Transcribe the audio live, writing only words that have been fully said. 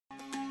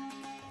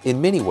In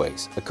many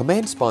ways, a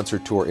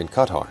command-sponsored tour in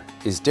Qatar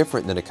is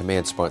different than a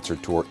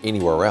command-sponsored tour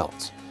anywhere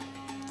else.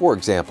 For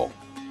example,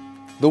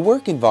 the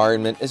work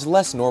environment is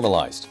less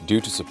normalized due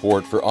to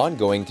support for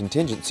ongoing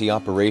contingency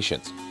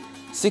operations.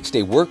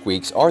 6-day work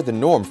weeks are the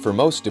norm for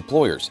most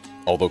deployers,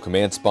 although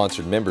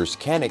command-sponsored members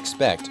can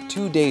expect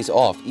 2 days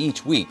off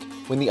each week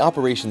when the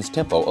operations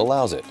tempo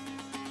allows it.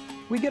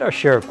 We get our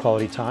share of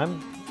quality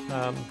time.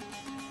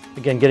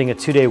 Again, getting a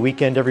 2-day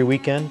weekend every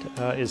weekend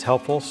is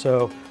helpful.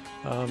 So,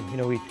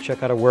 we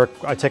check out our work.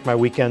 I take my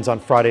weekends on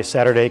Friday,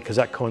 Saturday, because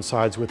that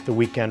coincides with the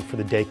weekend for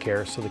the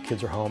daycare. So the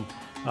kids are home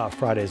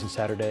Fridays and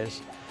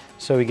Saturdays.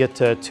 So we get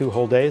 2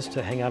 whole days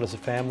to hang out as a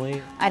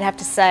family. I'd have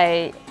to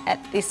say at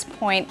this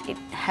point it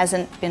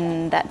hasn't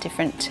been that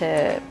different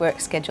to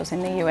work schedules in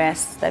the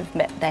US.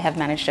 They have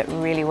managed it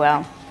really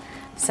well.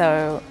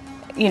 So,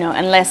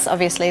 unless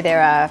obviously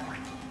there are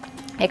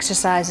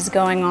exercises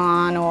going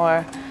on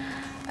or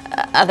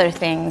other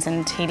things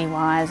and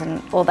TDYs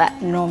and all that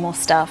normal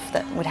stuff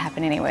that would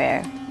happen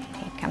anywhere,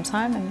 he comes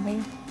home and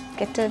we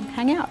get to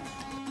hang out.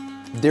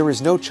 There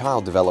is no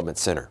child development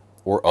center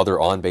or other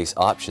on-base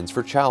options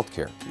for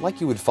childcare like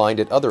you would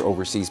find at other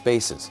overseas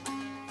bases.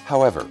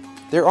 However,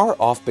 there are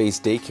off-base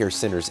daycare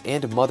centers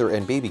and mother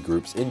and baby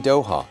groups in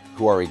Doha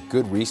who are a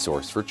good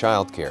resource for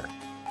childcare.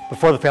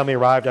 Before the family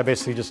arrived, I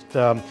basically just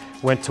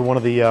went to one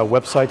of the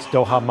websites.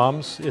 Doha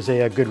Mums is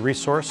a good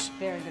resource.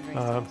 Very good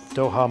resource.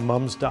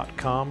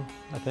 DohaMums.com,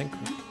 I think.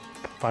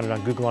 Find it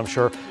on Google, I'm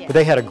sure. Yeah. But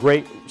they had a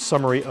great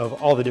summary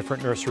of all the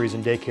different nurseries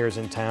and daycares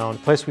in town.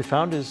 The place we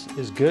found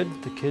is good.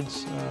 The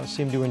kids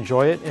seem to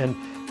enjoy it, and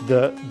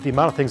the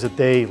amount of things that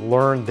they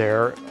learn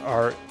there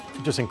are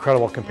just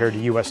incredible compared to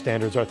US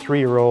standards. Our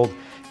 3-year-old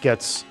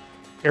gets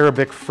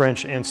Arabic,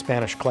 French, and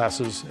Spanish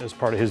classes as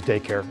part of his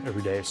daycare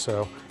every day.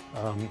 So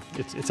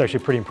it's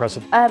actually pretty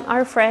impressive.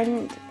 Our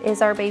friend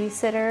is our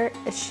babysitter.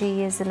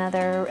 She is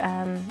another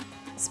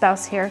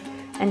spouse here,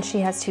 and she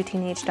has 2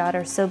 teenage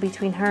daughters. So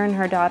between her and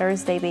her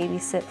daughters, they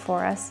babysit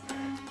for us.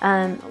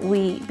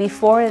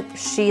 Before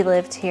she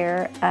lived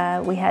here,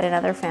 we had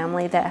another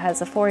family that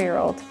has a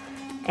 4-year-old,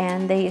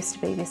 and they used to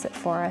babysit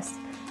for us.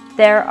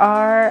 There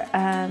are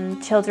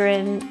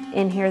children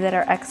in here that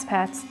are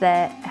expats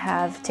that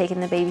have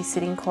taken the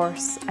babysitting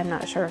course. I'm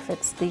not sure if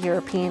it's the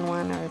European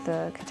one or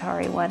the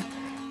Qatari one.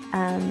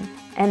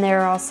 And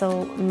there are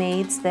also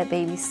maids that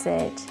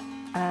babysit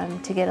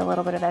to get a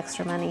little bit of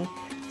extra money.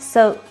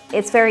 So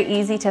it's very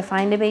easy to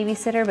find a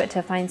babysitter, but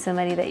to find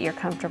somebody that you're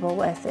comfortable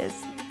with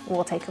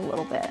will take a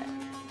little bit.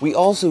 We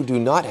also do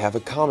not have a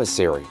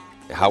commissary.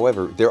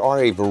 However, there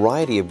are a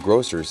variety of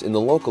grocers in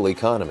the local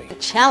economy. The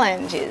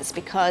challenge is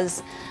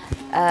because,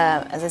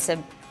 as I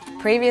said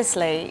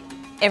previously,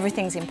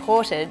 everything's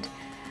imported.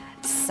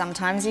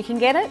 Sometimes you can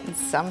get it and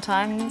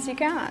sometimes you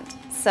can't.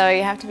 So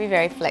you have to be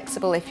very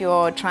flexible if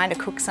you're trying to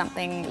cook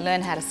something,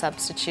 learn how to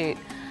substitute,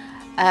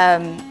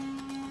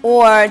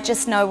 or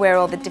just know where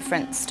all the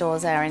different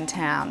stores are in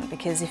town,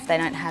 because if they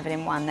don't have it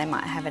in one, they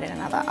might have it in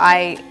another.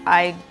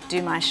 I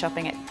do my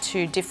shopping at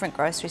 2 different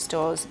grocery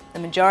stores, the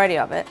majority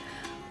of it,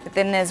 but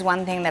then there's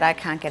one thing that I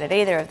can't get at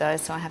either of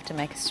those, so I have to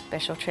make a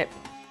special trip.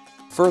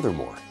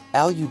 Furthermore,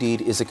 Al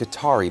Udeid is a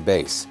Qatari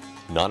base,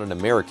 not an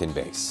American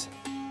base.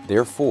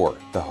 Therefore,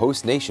 the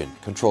host nation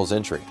controls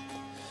entry.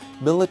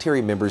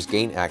 Military members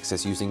gain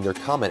access using their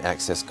Common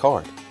Access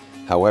card.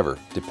 However,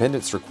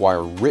 dependents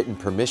require written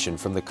permission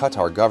from the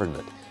Qatar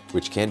government,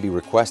 which can be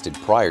requested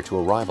prior to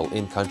arrival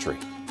in country.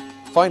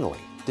 Finally,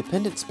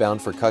 dependents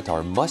bound for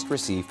Qatar must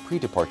receive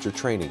pre-departure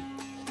training.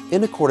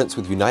 In accordance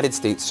with United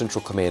States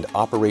Central Command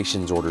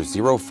Operations Order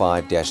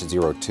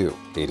 05-02,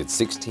 dated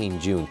 16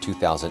 June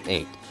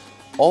 2008,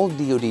 all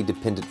DoD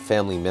dependent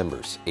family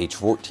members, age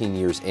 14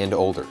 years and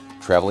older,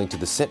 traveling to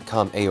the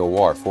CENTCOM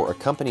AOR for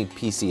accompanied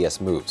PCS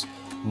moves,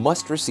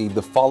 must receive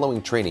the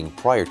following training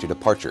prior to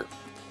departure: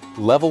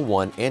 Level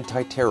 1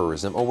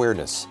 Anti-Terrorism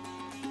Awareness,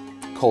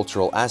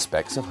 Cultural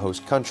Aspects of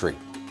Host Country,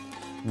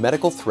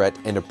 Medical Threat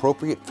and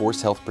Appropriate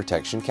Force Health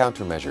Protection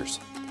Countermeasures,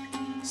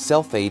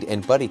 Self-Aid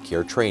and Buddy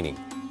Care Training,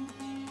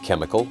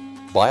 Chemical,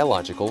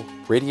 Biological,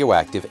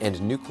 Radioactive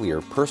and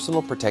Nuclear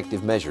Personal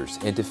Protective Measures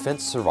and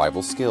Defense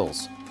Survival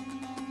Skills.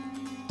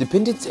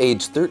 Dependents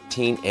aged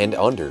 13 and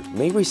under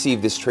may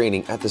receive this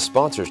training at the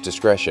sponsor's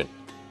discretion.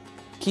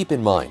 Keep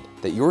in mind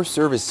that your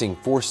servicing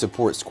Force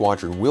Support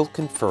Squadron will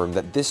confirm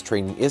that this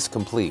training is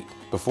complete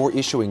before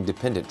issuing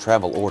dependent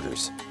travel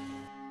orders.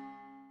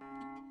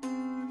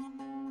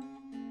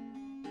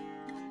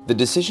 The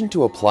decision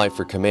to apply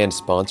for command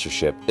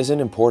sponsorship is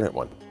an important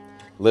one.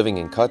 Living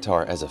in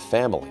Qatar as a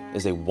family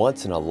is a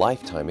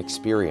once-in-a-lifetime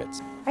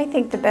experience. I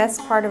think the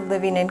best part of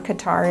living in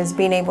Qatar is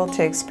being able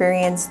to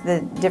experience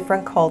the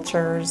different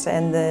cultures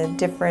and the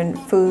different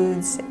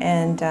foods,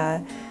 and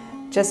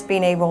just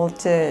being able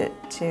to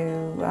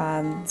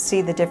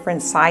see the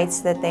different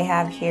sites that they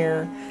have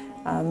here.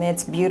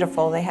 It's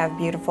beautiful. They have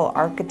beautiful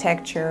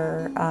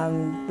architecture,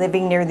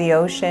 living near the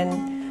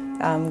ocean,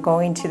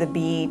 going to the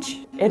beach.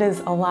 It is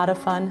a lot of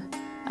fun.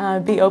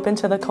 Be open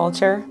to the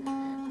culture.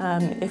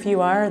 If you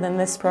are, then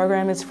this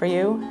program is for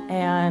you,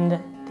 and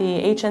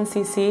The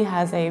HNCC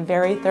has a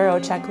very thorough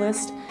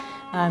checklist.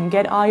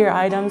 Get all your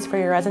items for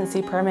your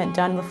residency permit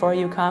done before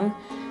you come.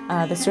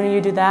 The sooner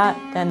you do that,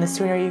 then the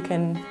sooner you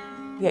can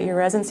get your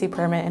residency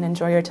permit and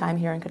enjoy your time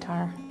here in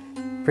Qatar.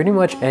 Pretty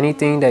much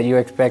anything that you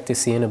expect to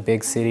see in a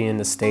big city in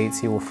the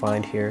States, you will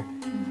find here.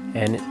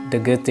 And the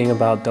good thing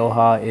about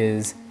Doha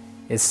is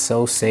it's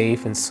so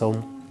safe and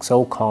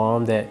so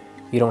calm that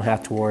you don't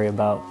have to worry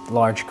about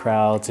large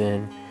crowds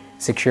and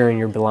securing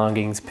your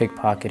belongings,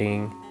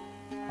 pickpocketing.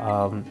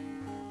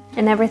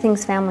 And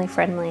everything's family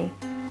friendly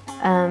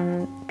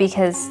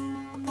because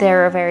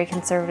they're a very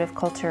conservative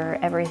culture.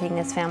 Everything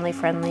is family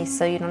friendly,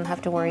 so you don't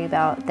have to worry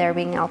about there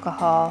being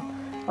alcohol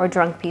or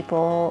drunk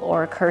people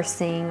or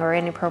cursing or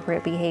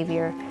inappropriate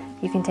behavior.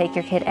 You can take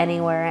your kid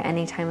anywhere at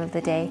any time of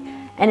the day.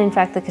 And in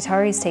fact, the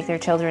Qataris take their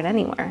children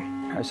anywhere.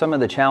 Some of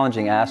the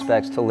challenging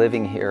aspects to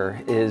living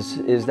here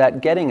is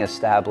that getting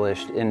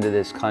established into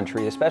this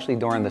country, especially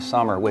during the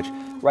summer, which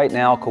right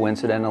now,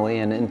 coincidentally,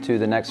 and into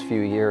the next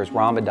few years,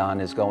 Ramadan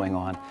is going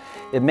on.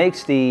 It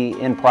makes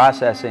in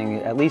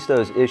processing, at least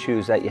those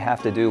issues that you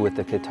have to do with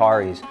the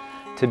Qataris,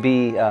 to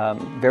be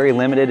very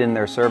limited in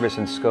their service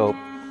and scope.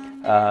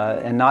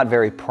 And not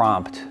very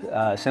prompt,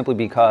 simply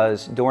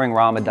because during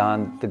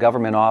Ramadan, the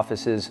government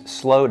offices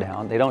slow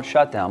down. They don't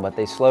shut down, but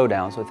they slow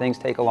down, so things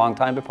take a long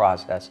time to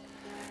process.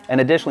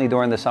 And additionally,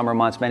 during the summer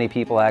months, many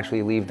people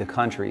actually leave the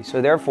country. So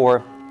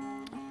therefore,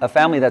 a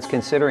family that's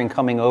considering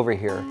coming over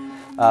here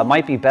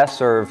might be best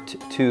served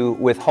to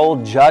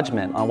withhold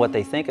judgment on what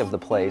they think of the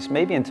place,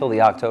 maybe until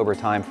the October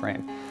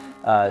timeframe.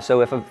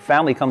 So if a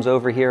family comes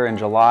over here in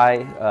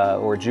July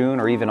or June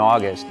or even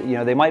August,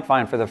 they might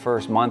find for the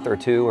first month or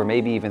two or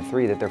maybe even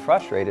 3 that they're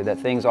frustrated that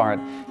things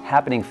aren't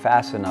happening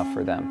fast enough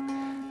for them.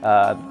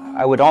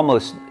 I would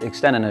almost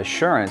extend an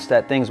assurance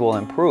that things will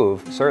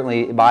improve,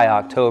 certainly by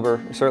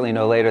October, certainly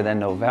no later than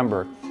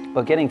November,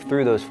 but getting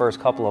through those first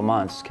couple of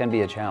months can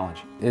be a challenge.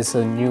 It's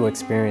a new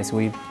experience.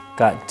 We've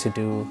got to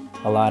do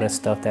a lot of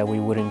stuff that we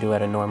wouldn't do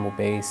at a normal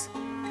base,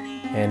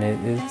 and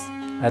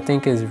I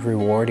think it's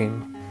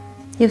rewarding.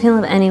 You can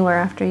live anywhere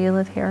after you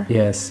live here.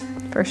 Yes.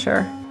 For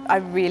sure. I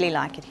really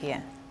like it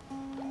here.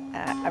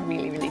 I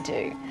really, really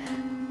do.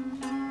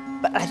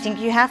 But I think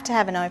you have to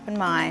have an open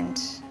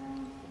mind.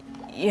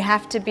 You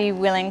have to be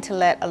willing to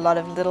let a lot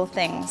of little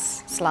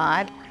things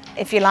slide.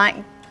 If you like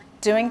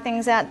doing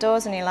things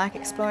outdoors and you like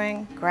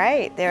exploring,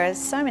 great. There are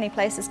so many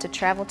places to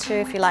travel to.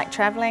 If you like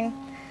traveling,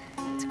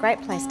 it's a great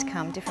place to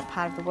come, different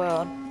part of the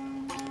world.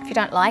 If you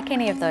don't like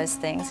any of those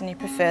things and you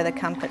prefer the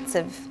comforts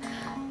of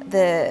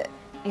the,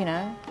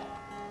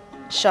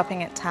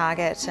 shopping at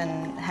Target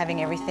and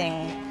having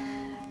everything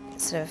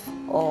sort of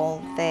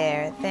all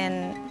there,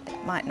 then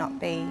it might not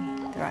be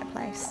the right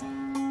place.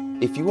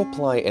 If you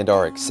apply and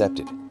are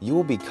accepted, you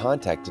will be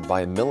contacted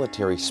by a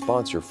military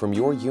sponsor from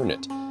your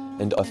unit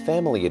and a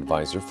family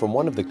advisor from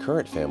one of the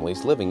current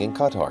families living in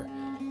Qatar.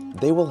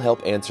 They will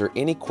help answer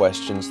any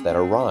questions that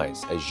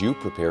arise as you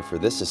prepare for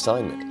this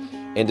assignment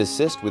and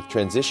assist with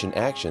transition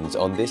actions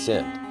on this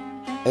end.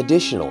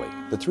 Additionally,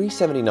 the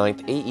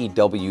 379th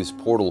AEW's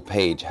portal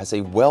page has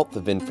a wealth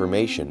of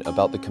information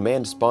about the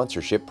Command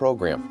Sponsorship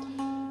Program.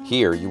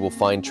 Here you will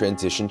find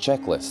transition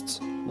checklists,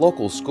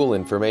 local school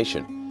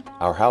information,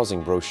 our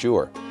housing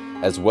brochure,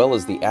 as well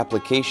as the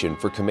application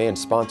for Command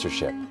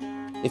Sponsorship.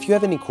 If you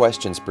have any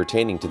questions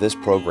pertaining to this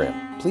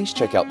program, please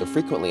check out the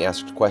Frequently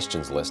Asked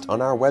Questions list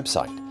on our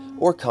website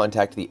or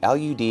contact the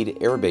Udeid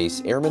Air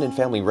Base Airmen and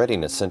Family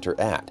Readiness Center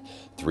at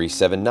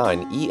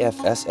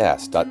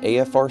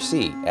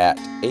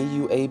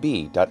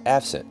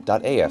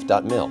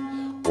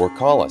 379-EFSS.AFRC@auab.afcent.af.mil or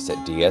call us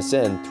at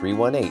DSN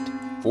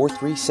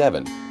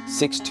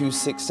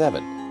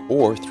 318-437-6267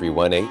 or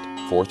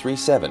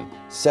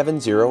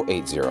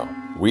 318-437-7080.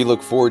 We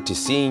look forward to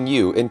seeing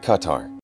you in Qatar.